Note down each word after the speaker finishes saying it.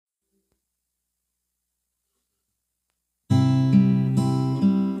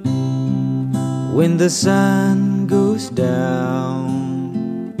When the sun goes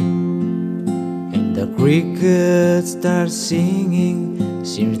down and the crickets start singing,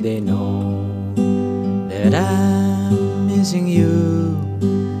 seems they know that I'm missing you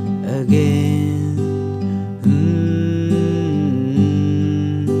again.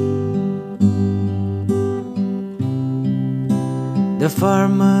 The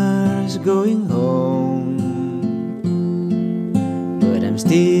farmer's going home, but I'm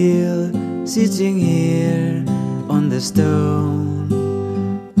still sitting here on the stone.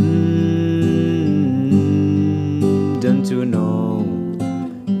 Don't you know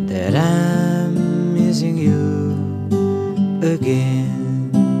that I'm missing you again?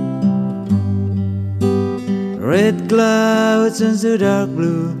 Red clouds turn to dark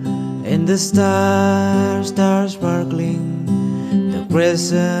blue, and the stars start sparkling. The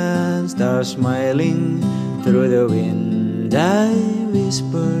crescent starts smiling through the wind. I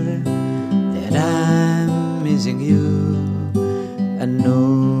whisper that I'm missing you. I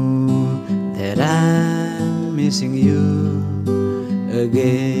know that I'm missing you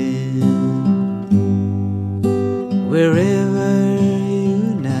again. Wherever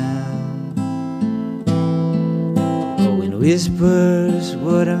you now, oh, in whispers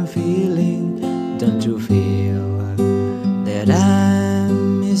what I'm feeling. Don't you feel that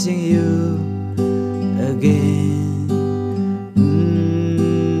I'm missing you again?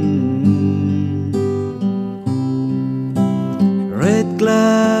 Red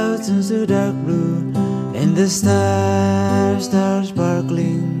clouds turn to dark blue, and the stars start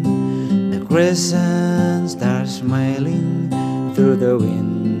sparkling. The crescent starts smiling through the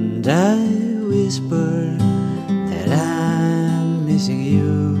wind. I whisper that I'm missing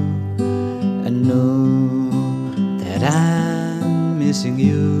you. I know that I'm missing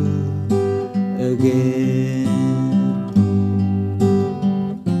you again.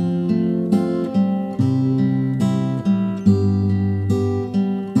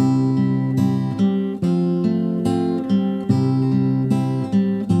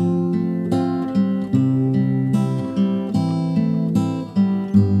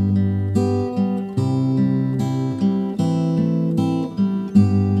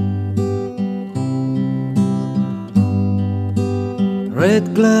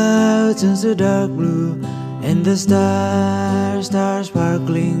 Red clouds turn to dark blue, and the stars start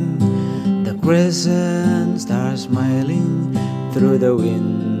sparkling. The crescent starts smiling through the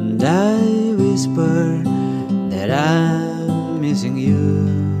wind. I whisper that I'm missing you.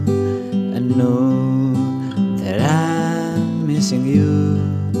 I know that I'm missing you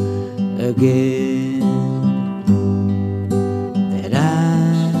again. That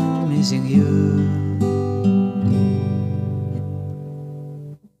I'm missing you.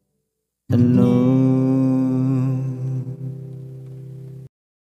 I know